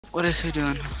What is he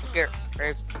doing? Here,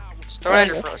 Brave. Just throw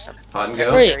Ender Pearl. Hot and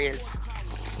go. There he is.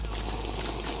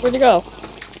 Where'd you go?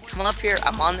 Come up here.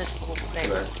 I'm on this little thing.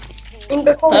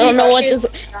 I don't know what this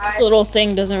little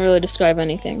thing doesn't really describe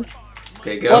anything.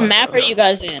 Okay, go. What map are you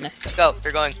guys in? Go.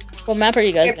 They're going. What map are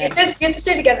you guys in? Get to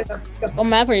stay together though. Let's go. What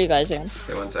map are you guys in?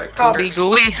 Okay, 1 sec. Copy.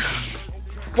 Gooey.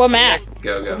 What map?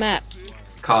 Go, go. What map?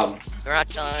 Calm. We're not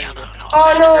telling you.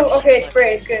 Oh no. Okay, it's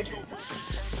Brave. Good.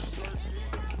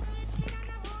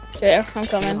 There, I'm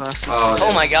coming.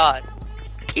 Oh my god.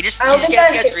 He just I don't think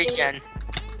can't I catch hit you. regen.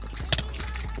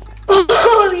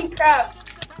 Holy crap!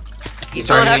 He's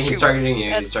going targeting, at he's you. targeting you,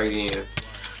 Yes. he's targeting you.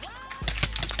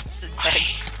 This is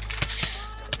tense.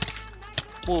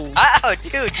 Whoa. Ow,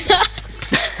 dude.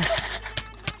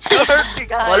 Don't hurt me,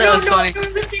 guys. What No, was no, funny. no,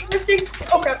 lifting.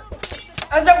 Oh crap!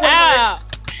 I was at one. Ow!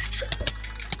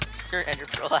 Just throw Ender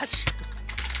Pearl at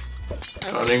you.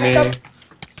 Taunting me.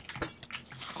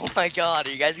 Oh my god,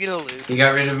 are you guys gonna lose? He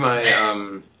got rid of my,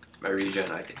 my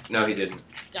regen, I think. No, he didn't.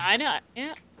 Died?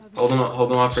 Yeah. Hold him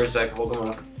off for a sec, hold him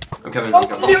off. I'm coming, Oh, I'm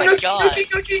coming. Oh no, my no God. cheat,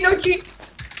 no cheat, no cheat.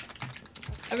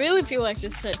 I really feel like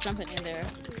just jumping in there.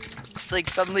 Just like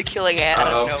suddenly killing Ant out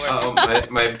Uh-oh, of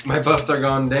nowhere. my buffs are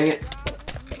gone, dang it.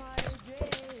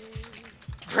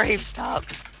 Brave, stop.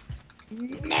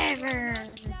 Never.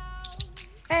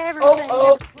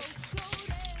 Oh,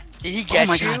 Did he get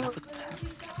my you? God.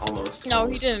 Almost. No, he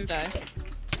almost. didn't die.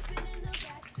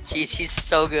 Jeez, he's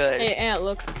so good. Hey, Ant,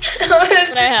 look. That's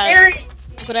What I have. scary.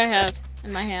 Look what I have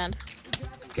in my hand.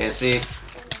 Can't see.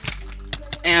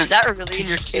 And Is that really in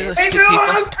your Yes. case? Hey bro,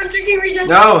 I'm drinking regen.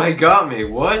 No, he got me,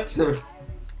 what? Sumo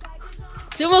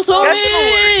That's the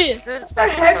Tori! worst. What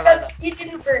the heck? That speed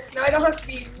didn't work. Now I don't have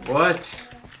speed. What?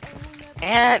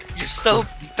 Ant, you're so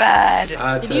bad.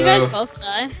 Did you guys both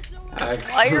die?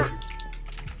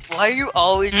 Why are you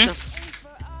always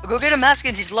the Go get him,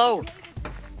 Maskins, he's low.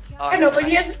 Oh, I know, but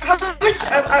he has how much?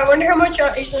 I wonder how much.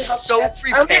 he's so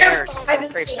prepared.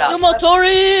 Brave, stop. Sumo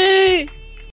Tori!